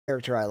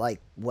character I like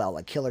well,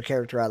 a killer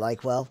character I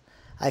like well,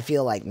 I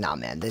feel like, nah,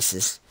 man,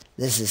 there's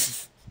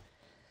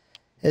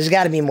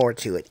got to be more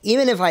to it.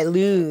 Even if I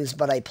lose,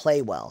 but I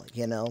play well,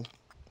 you know.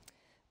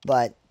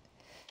 But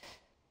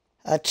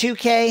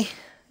 2K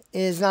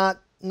is not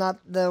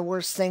the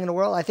worst thing in the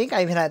world. I think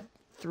I've had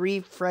 3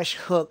 fresh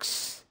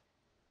hooks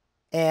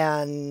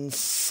and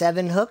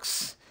 7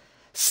 hooks.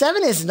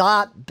 7 is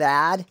not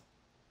bad.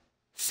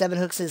 7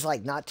 hooks is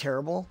like not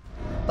terrible,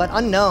 but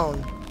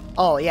unknown.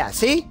 Oh yeah,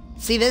 see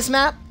this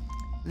map?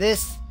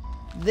 This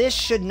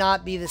should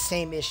not be the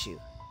same issue.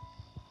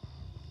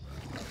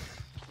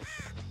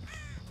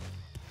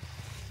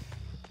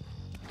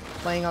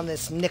 Playing on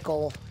this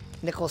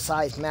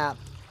nickel-sized map.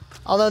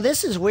 Although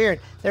this is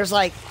weird. There's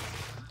like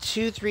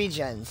 2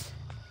 3-gens.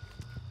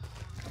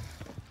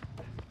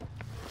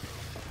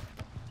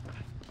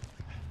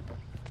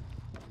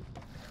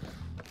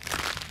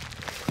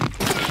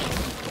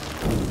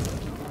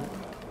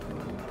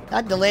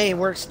 That delay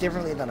works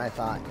differently than I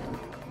thought.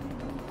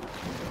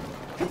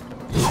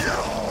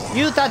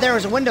 You thought there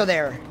was a window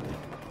there.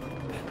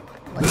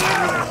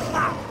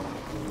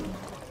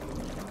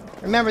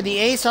 Remember, the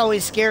ace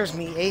always scares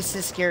me. Ace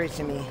is scary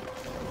to me.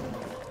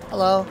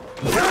 Hello.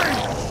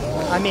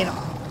 I mean,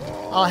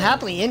 I'll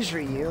happily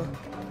injure you.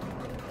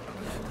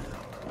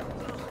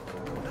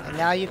 And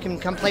now you can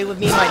come play with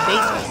me in my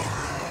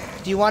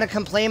basement. Do you want to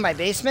come play in my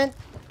basement?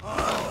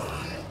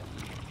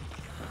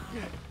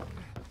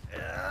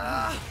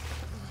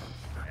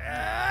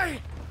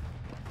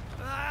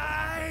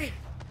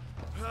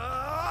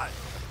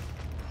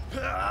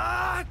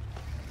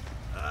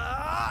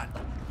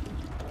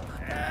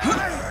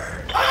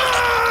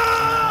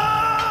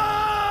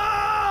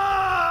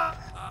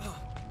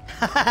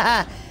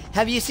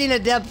 Have you seen a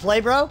dev play,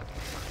 bro?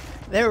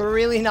 They were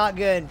really not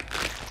good.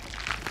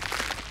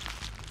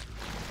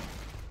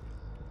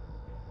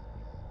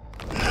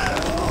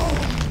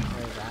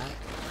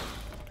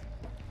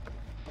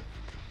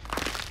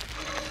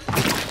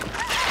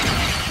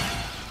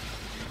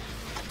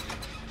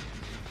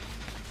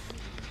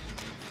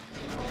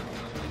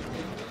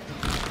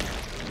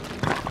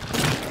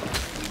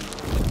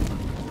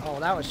 Oh,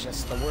 that was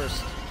just the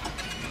worst.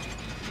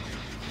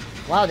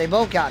 Wow, they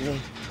both got me.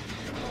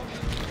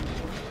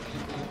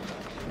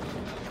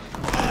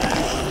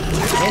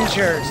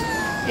 Injures.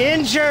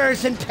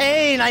 Injures and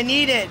pain. I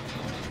need it.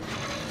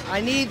 I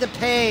need the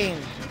pain.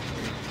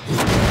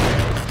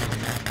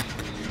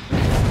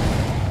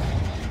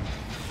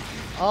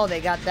 Oh, they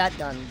got that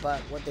done, but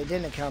what they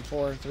didn't account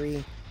for,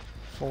 3,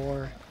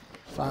 4,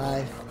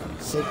 5,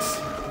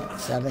 6,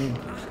 7,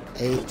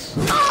 8.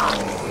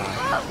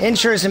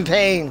 Injures and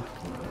pain.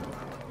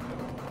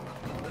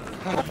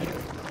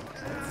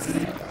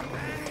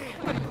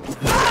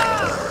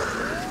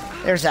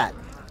 There's that.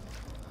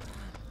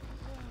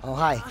 Oh,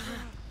 hi.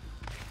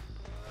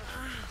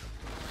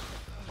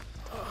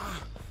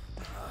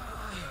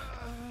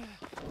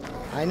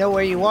 I know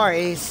where you are,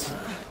 Ace.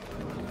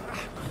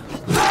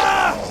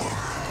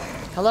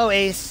 Hello,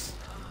 Ace.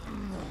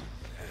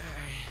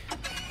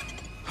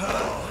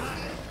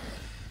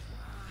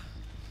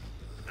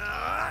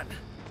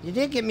 You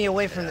did get me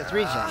away from the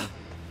 3-gen.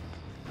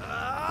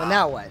 But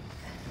now what?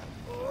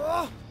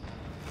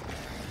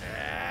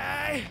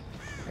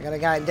 I got a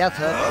guy in Death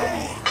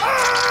Hook.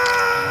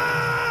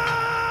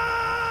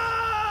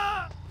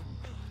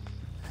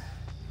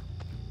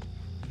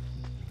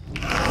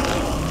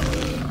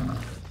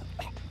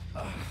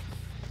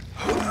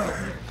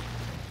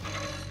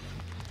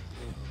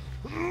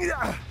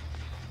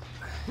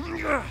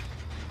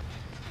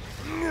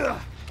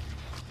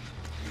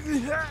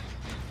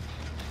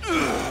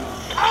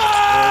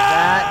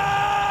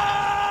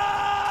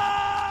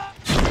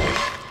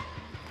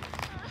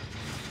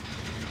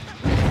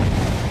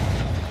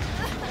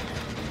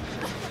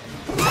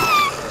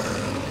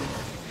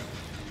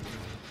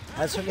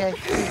 That's okay.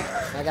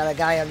 I got a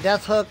guy on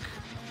Death Hook.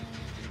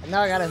 And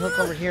now I got a hook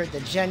over here at the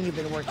gen you've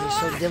been working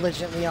so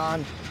diligently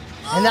on.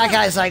 And that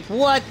guy's like,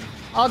 what?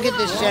 I'll get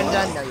this gen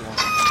done. No, you won't.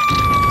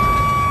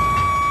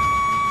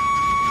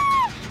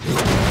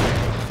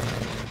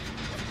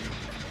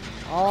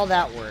 All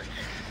that work.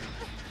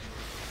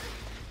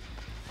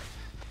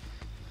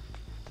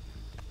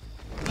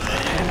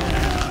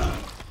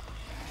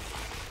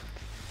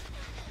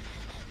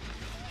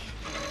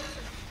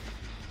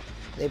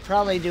 They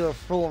probably do a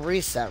full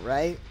reset,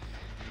 right?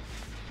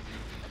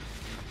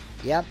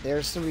 Yep,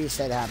 there's the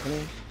reset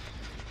happening.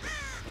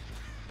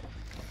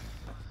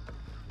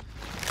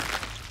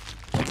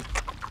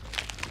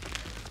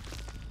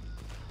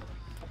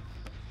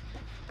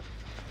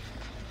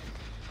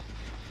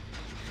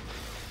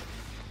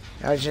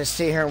 I'll just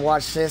sit here and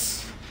watch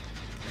this.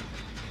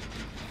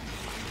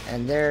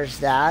 And there's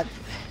that.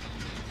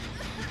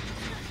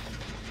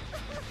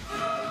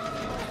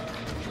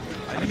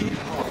 I need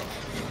help.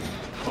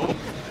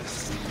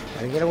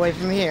 Gotta get away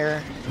from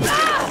here.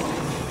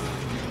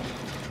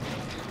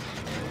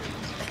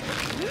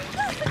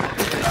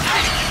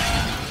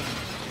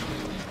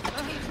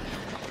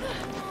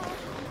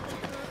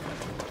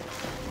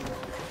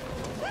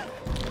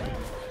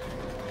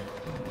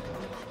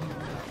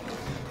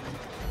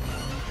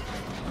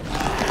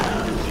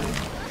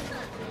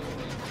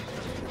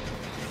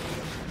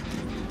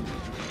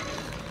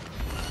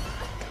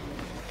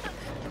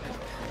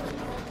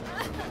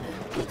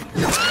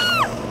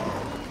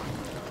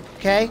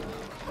 Okay.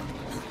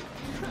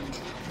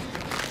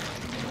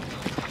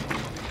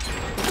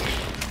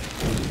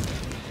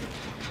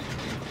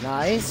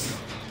 Nice.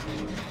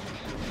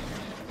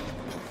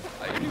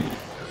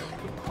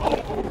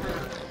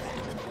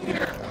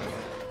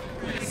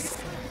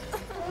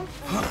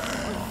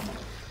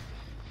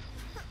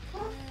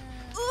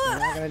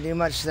 Not gonna do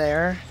much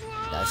there.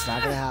 That's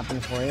not gonna happen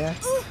for you.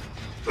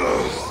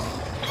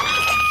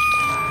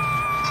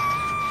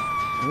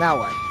 Now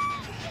what?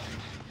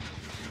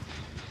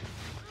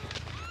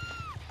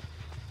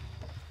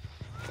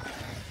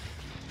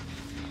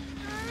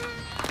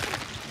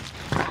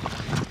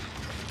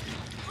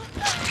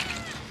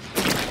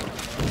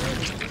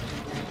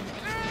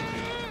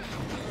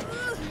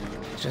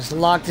 Just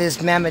lock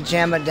this mamma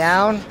jamma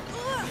down.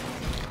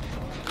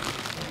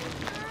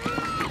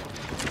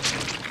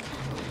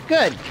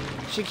 Good.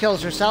 She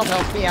kills herself.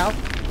 Help me out.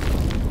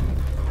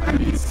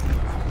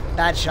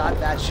 Bad shot,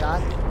 bad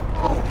shot.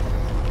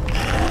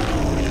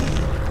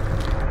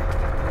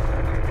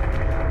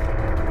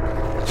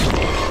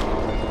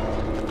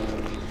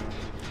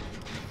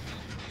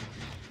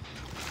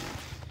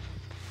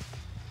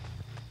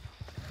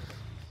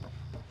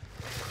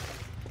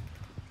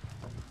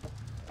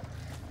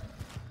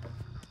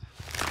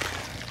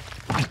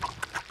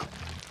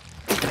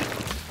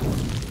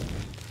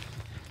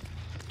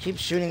 Keep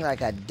shooting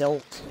like a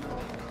dolt.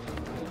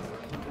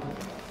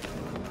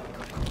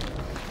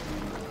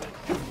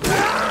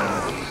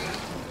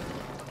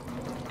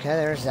 Okay,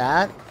 there's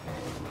that.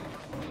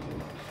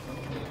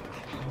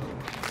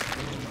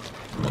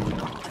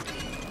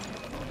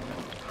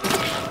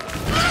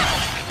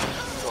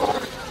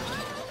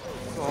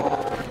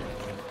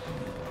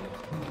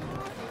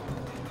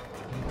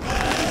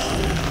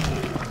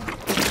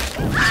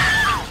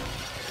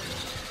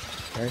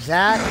 There's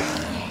that.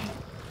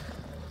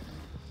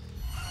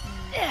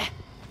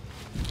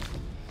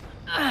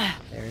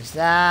 There's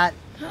that.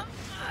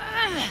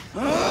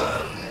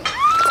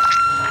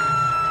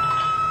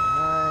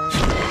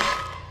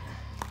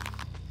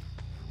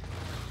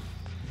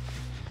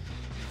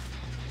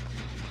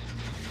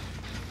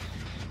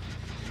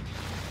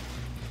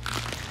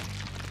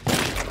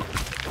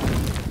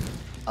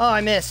 Oh,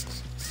 I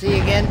missed. See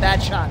again?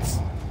 Bad shots.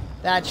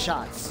 Bad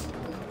shots.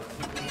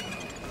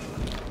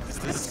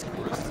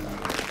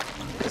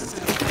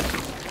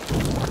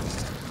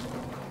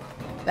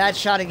 Bad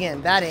shot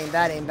again. Bad aim,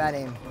 bad aim, bad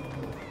aim.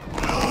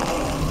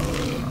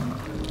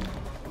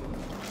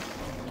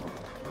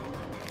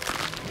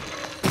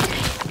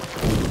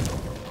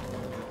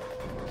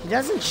 He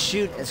doesn't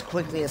shoot as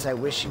quickly as I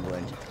wish he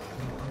would.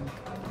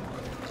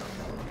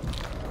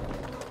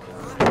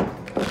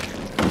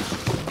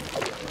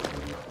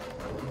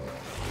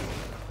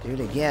 Do it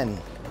again.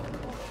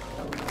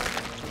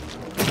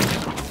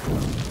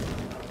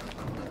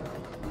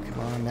 Come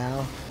on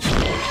now.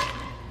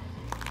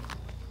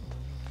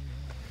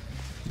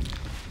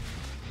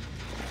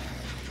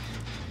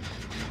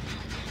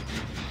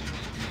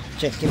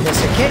 Just give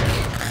this a kick.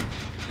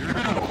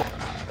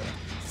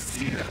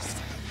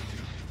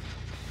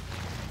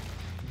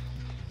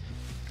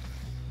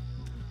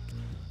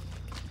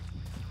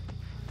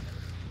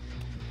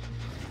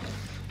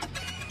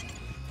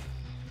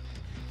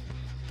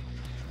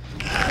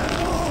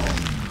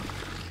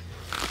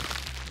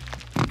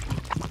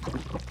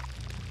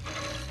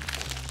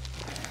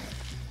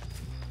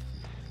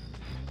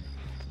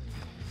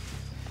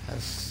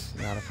 That's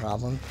not a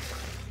problem.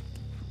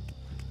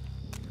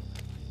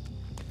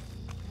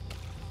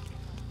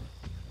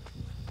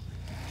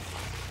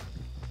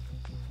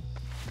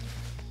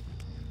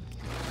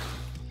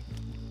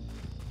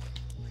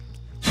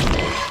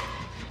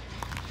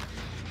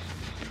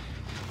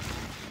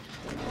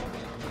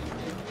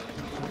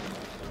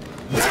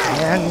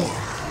 And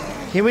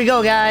here we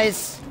go,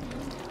 guys.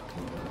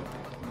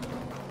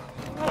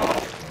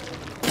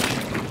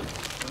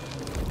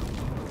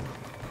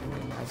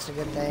 That's a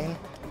good thing.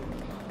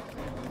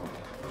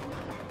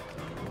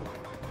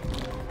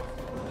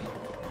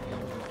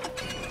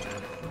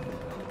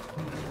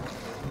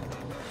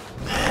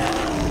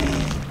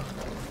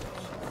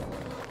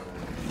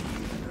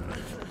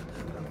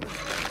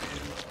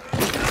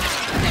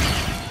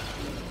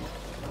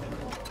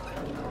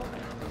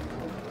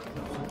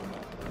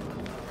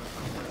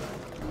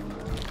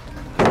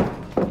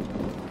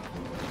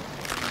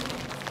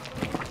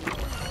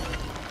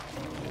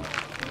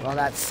 Well,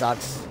 that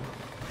sucks.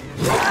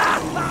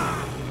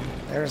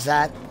 There's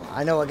that.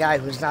 I know a guy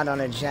who's not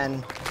on a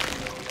gen.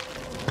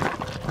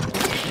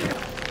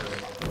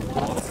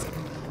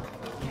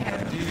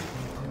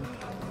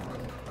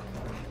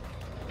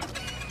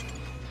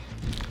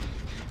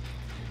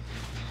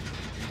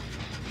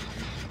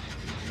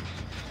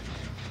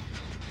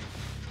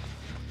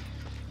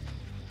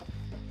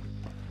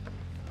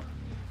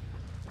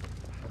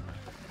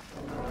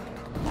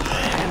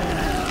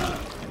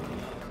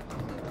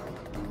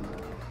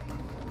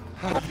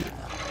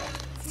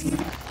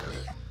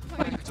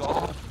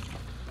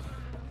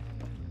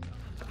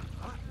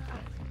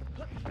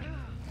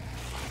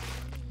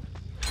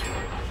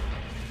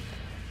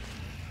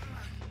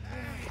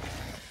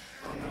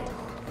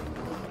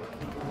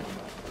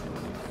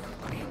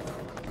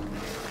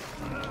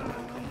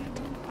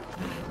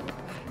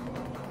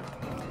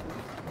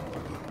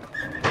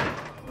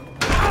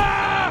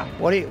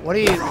 What do you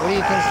think's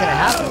gonna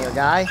happen here,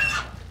 guy?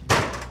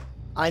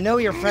 I know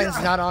your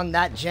friend's not on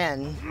that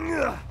gen.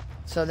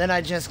 So then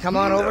I just come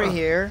on over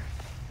here.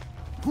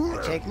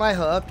 I take my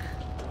hook.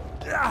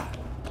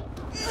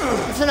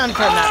 It's an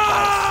unfair map,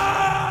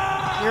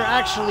 guys. You're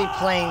actually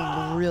playing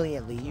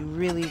brilliantly. You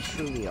really,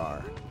 truly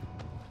are.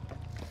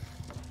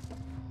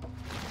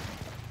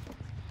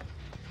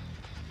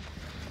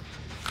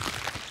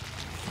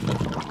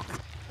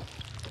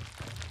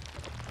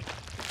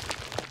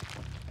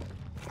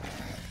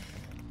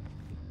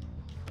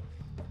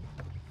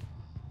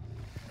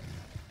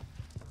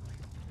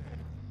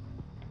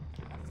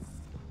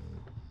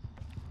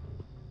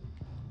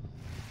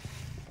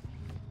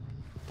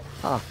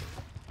 Huh.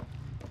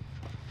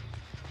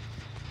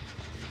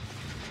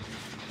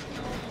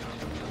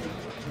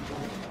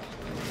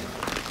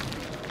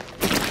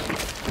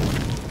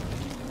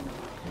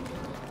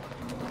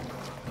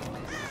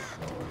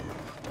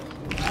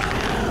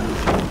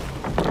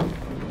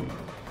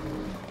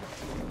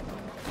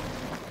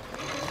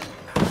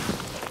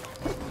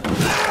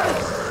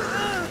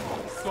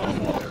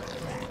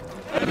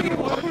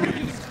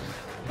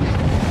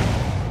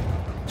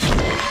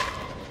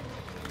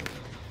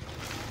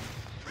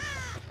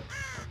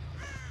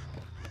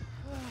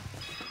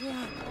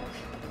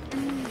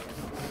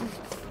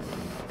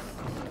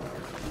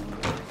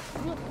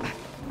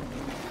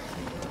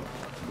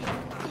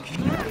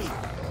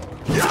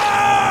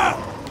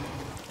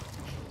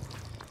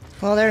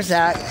 Well, there's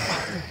that.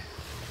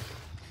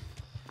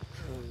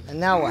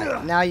 And now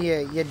what? Now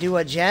you do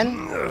a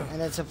gen,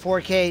 and it's a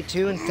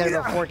 4K2 instead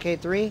of a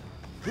 4K3?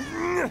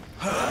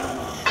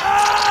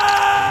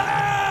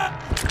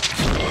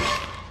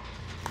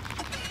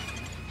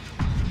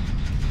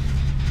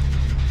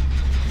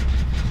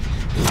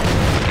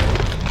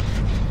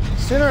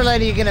 Sooner or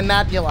later, you're gonna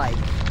map you like.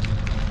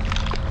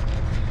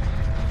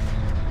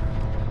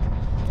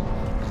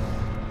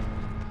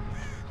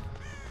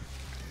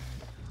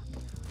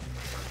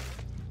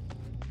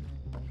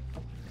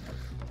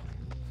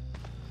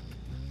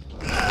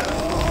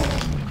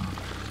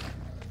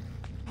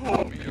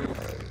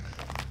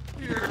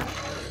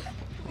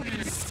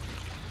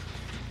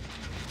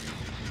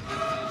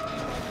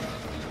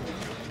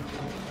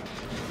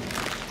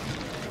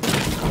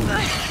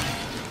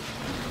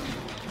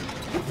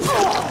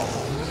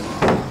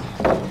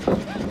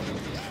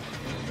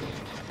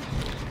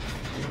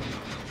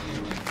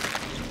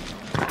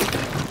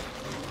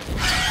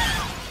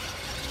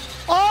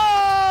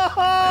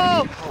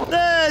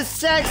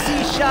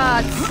 Sexy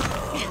shots!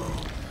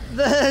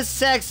 The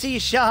sexy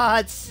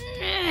shots!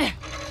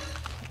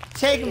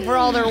 Take them for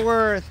all they're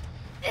worth.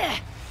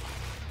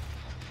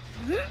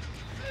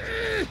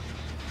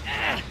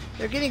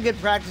 They're getting good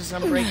practice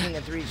on breaking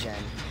a 3-gen.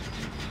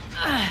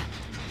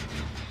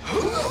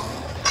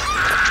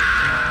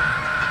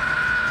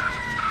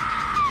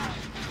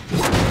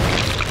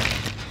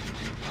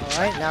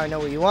 Alright, now I know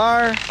where you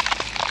are.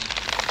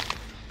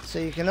 So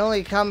you can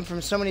only come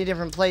from so many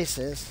different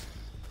places.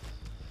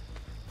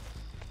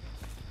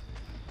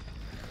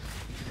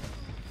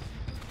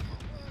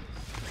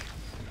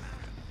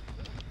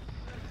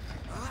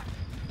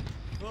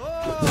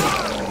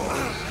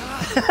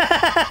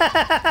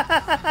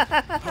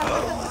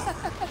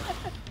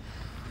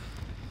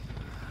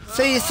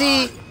 So you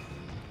see,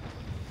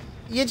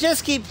 you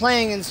just keep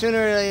playing and sooner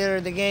or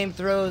later the game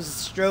throws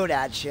Strode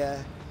at you.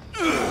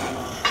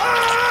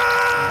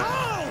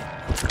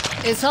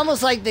 It's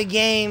almost like the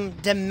game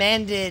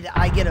demanded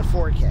I get a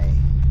 4K.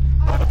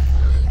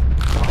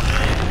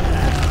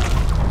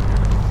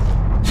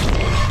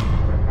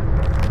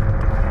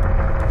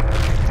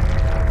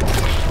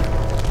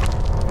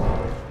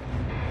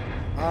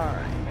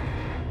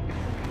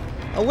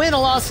 A win,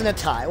 a loss, and a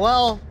tie.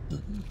 Well,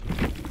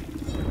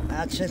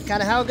 that's just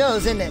kind of how it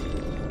goes, isn't it?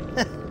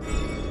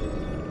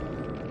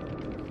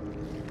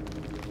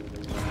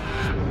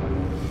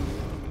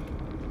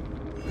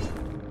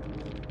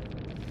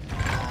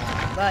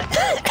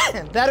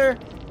 But better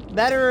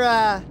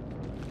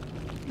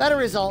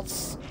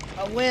results.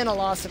 A win, a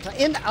loss, a tie.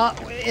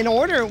 In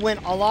order, win,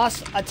 a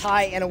loss, a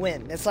tie, and a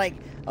win. It's like,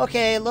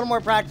 okay, a little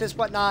more practice,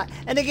 whatnot.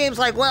 And the game's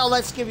like, well,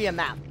 let's give you a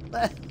map.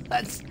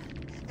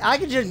 I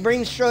could just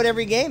bring Strode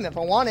every game if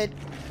I wanted.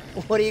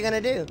 What are you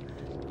going to do?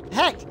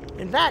 Heck,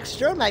 in fact,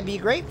 Strode might be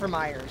great for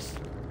Myers.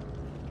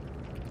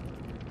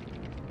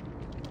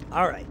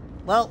 Alright,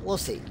 well, we'll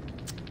see.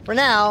 For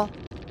now,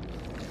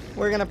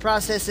 we're going to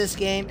process this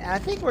game. And I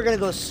think we're going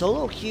to go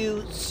solo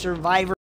queue Survivor.